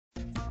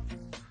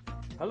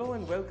Hello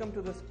and welcome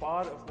to this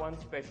Power of One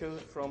special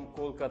from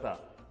Kolkata.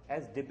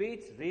 As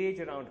debates rage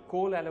around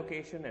coal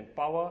allocation and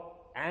power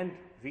and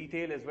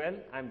retail as well,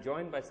 I'm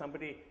joined by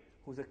somebody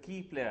who's a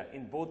key player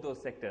in both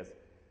those sectors.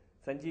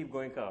 Sanjiv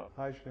Goenka.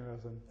 Hi,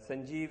 Srinivasan.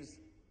 Sanjiv's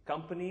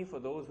company, for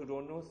those who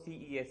don't know,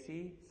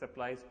 CESC,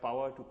 supplies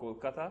power to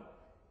Kolkata,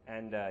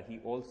 and he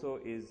also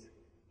is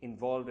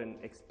involved in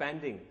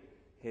expanding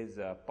his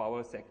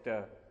power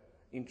sector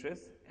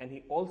interests, and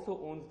he also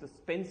owns the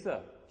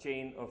Spencer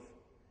chain of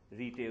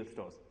retail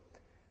stores.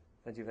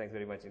 Sanjiv, thanks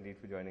very much indeed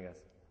for joining us.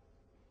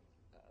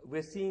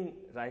 We're seeing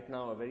right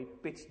now a very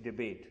pitched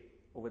debate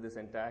over this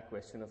entire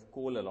question of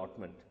coal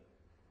allotment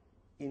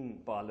in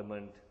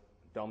Parliament,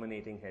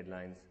 dominating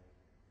headlines.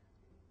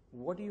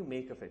 What do you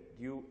make of it?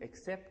 Do you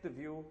accept the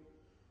view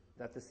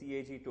that the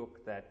CAG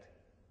took that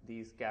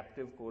these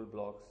captive coal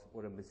blocks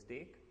were a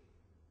mistake,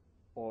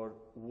 or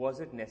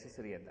was it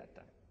necessary at that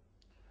time?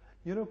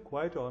 You know,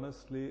 quite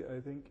honestly, I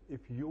think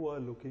if you are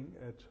looking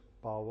at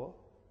power,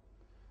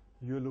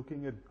 you're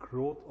looking at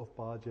growth of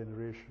power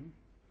generation,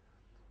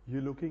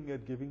 you're looking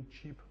at giving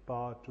cheap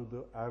power to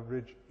the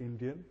average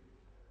Indian,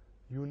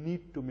 you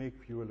need to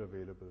make fuel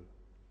available.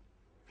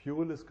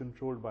 Fuel is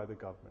controlled by the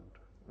government.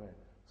 Right.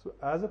 So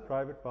as a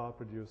private power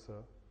producer,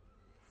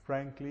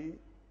 frankly,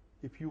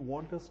 if you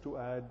want us to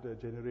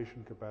add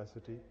generation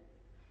capacity,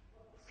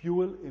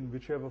 fuel in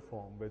whichever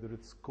form, whether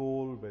it's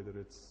coal, whether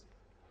it's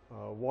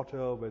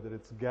water, whether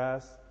it's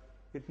gas,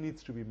 it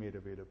needs to be made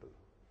available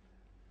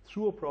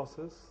through a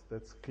process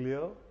that's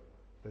clear,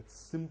 that's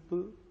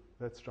simple,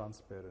 that's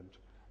transparent.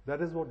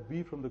 That is what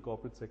we from the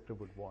corporate sector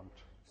would want.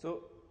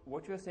 So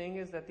what you're saying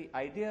is that the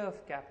idea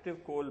of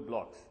captive coal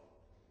blocks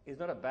is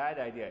not a bad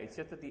idea. It's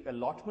just that the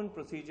allotment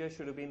procedure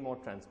should have been more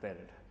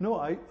transparent. No,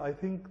 I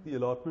think the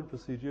allotment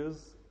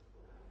procedures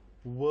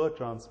were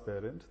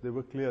transparent. They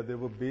were clear. They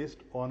were based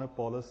on a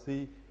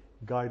policy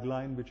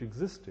guideline which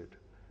existed.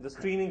 The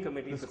screening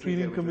committee. The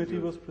screening committee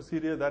was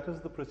procedure. That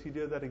is the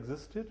procedure that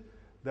existed.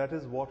 That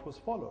is what was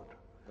followed.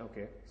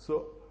 Okay.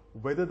 So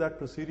whether that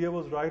procedure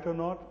was right or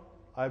not,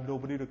 I have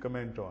nobody to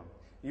comment on.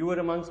 You were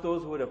amongst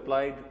those who had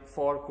applied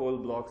for coal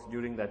blocks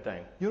during that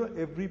time. You know,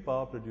 every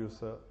power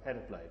producer had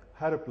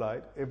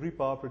applied. Every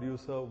power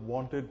producer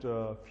wanted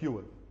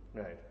fuel.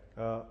 Right.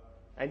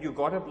 And you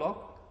got a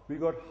block? We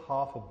got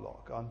half a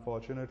block,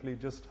 unfortunately,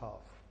 just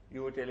half.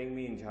 You were telling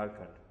me in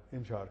Jharkhand.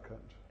 In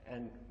Jharkhand.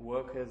 And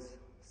work has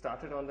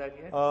started on that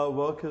yet?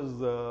 Work is,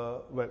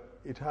 well,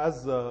 it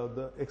has,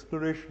 the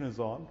exploration is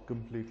on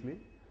completely,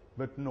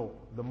 but no,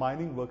 the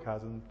mining work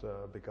hasn't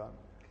begun.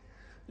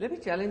 Let me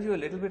challenge you a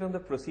little bit on the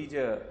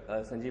procedure,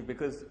 Sanjiv,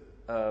 because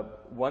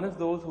one of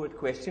those who had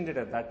questioned it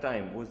at that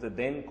time was the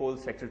then Coal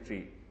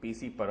Secretary,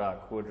 P.C. Parag,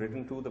 who had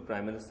written to the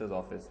Prime Minister's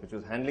office, which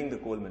was handling the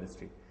coal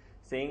ministry,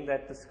 saying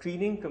that the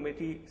screening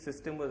committee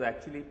system was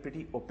actually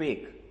pretty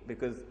opaque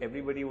because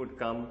everybody would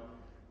come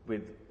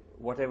with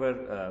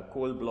whatever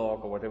coal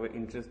block or whatever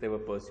interest they were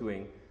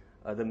pursuing.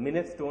 The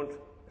minutes don't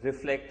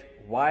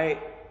reflect why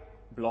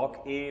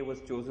block A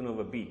was chosen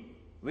over B,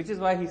 which is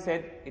why he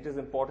said it is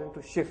important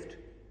to shift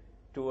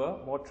to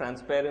a more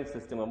transparent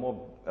system, a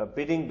more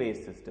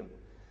bidding-based system.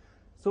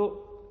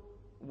 So,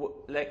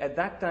 like at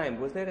that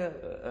time, was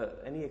there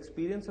any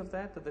experience of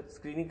that the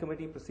screening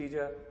committee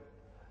procedure,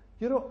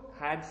 you know,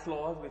 had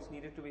flaws which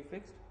needed to be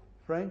fixed?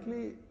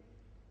 Frankly,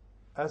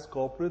 as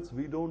corporates,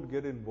 we don't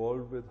get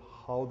involved with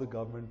how the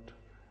government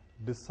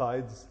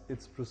decides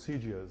its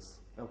procedures.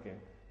 Okay.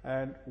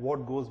 And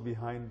what goes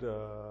behind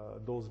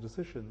those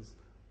decisions.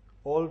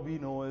 All we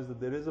know is that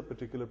there is a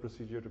particular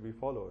procedure to be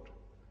followed.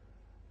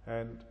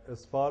 And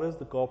as far as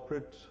the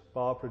corporate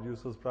power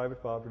producers,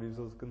 private power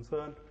producers are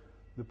concerned,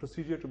 the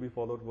procedure to be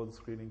followed was the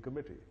screening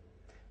committee.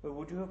 But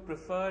would you have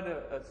preferred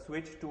a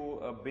switch to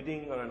a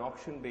bidding or an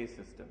auction-based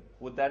system?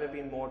 Would that have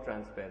been more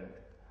transparent?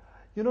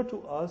 You know,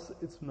 to us,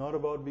 it's not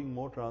about being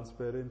more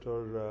transparent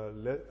or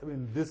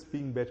this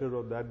being better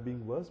or that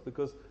being worse,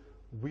 because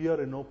we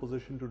are in no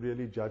position to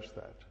really judge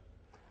that.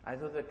 I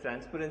thought that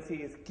transparency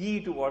is key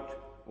to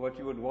what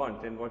you would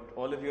want and what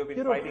all of you have been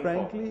for. fighting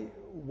Frankly,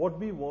 what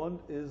we want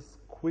is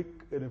quick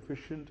and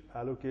efficient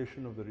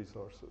allocation of the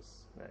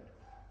resources.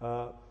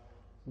 Right.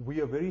 We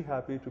are very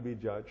happy to be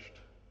judged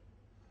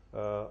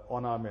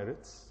on our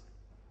merits,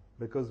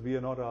 because we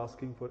are not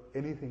asking for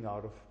anything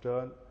out of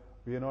turn.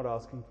 We are not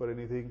asking for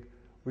anything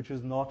which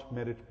is not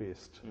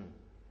merit-based.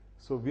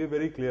 So we are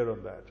very clear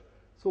on that.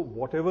 So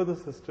whatever the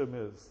system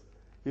is,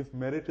 if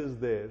merit is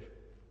there,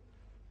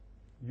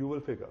 you will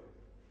figure.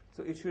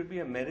 So it should be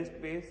a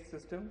merit-based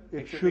system?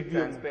 It should be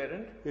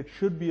transparent? It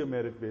should be a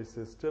merit-based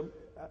system.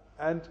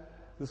 And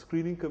the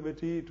screening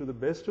committee, to the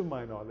best of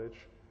my knowledge,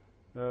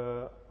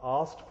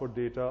 asked for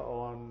data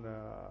on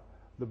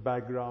the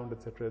background,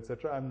 etc.,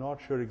 etc. I'm not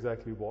sure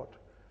exactly what,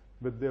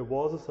 but there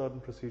was a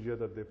certain procedure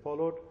that they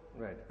followed.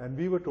 Right. And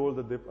we were told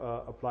that they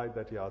applied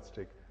that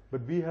yardstick.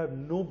 But we have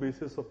no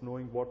basis of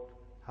knowing what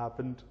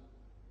happened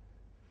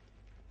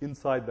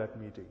inside that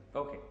meeting.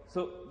 Okay.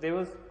 So there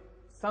was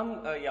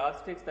some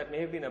yardsticks that may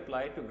have been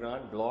applied to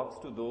grant blocks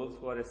to those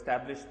who are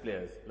established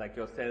players, like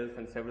yourself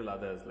and several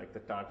others, like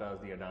the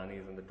Tatas, the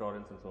Adanis and the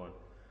Torrents and so on.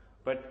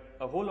 But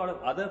a whole lot of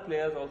other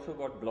players also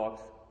got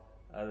blocks,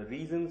 the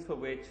reasons for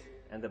which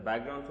and the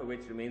background for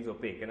which remains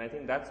opaque. And I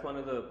think that's one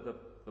of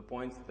the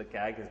points that the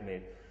CAG has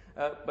made.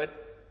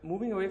 But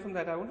moving away from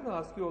that, I wanted to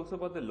ask you also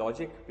about the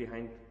logic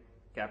behind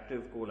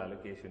captive coal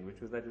allocation,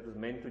 which was that it was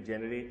meant to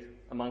generate,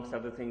 amongst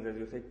other things, as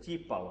you said,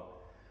 cheap power.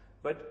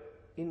 But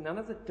in none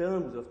of the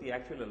terms of the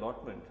actual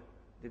allotment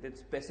did it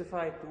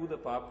specify to the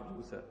power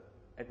producer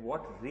at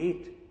what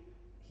rate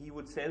he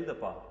would sell the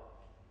power.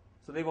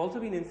 So there have also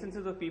been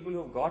instances of people who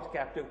have got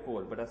captive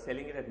coal but are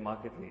selling it at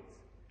market rates.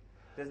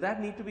 Does that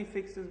need to be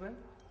fixed as well?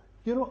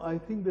 You know, I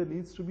think there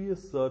needs to be a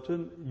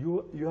certain,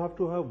 you have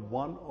to have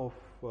one of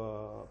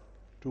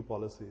two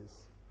policies.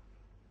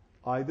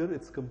 Either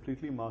it's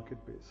completely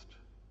market-based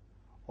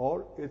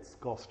or it's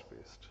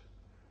cost-based.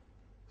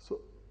 So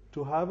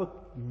to have a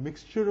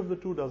mixture of the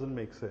two doesn't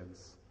make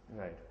sense.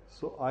 Right.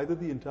 So either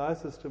the entire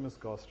system is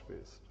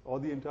cost-based or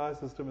the entire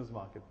system is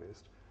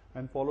market-based,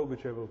 and follow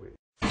whichever way.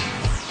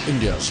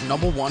 India's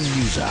 #1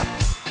 news app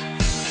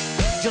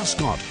just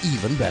got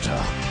even better.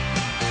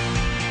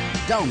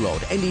 Download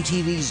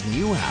NDTV's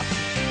new app.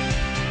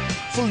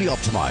 Fully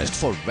optimized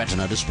for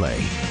Retina display.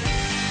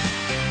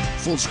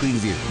 Full screen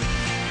view.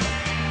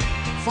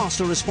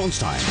 Faster response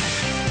time.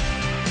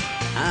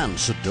 And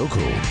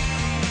Sudoku.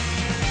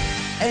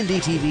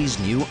 NDTV's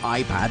new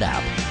iPad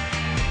app.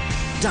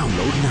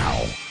 Download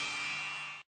now.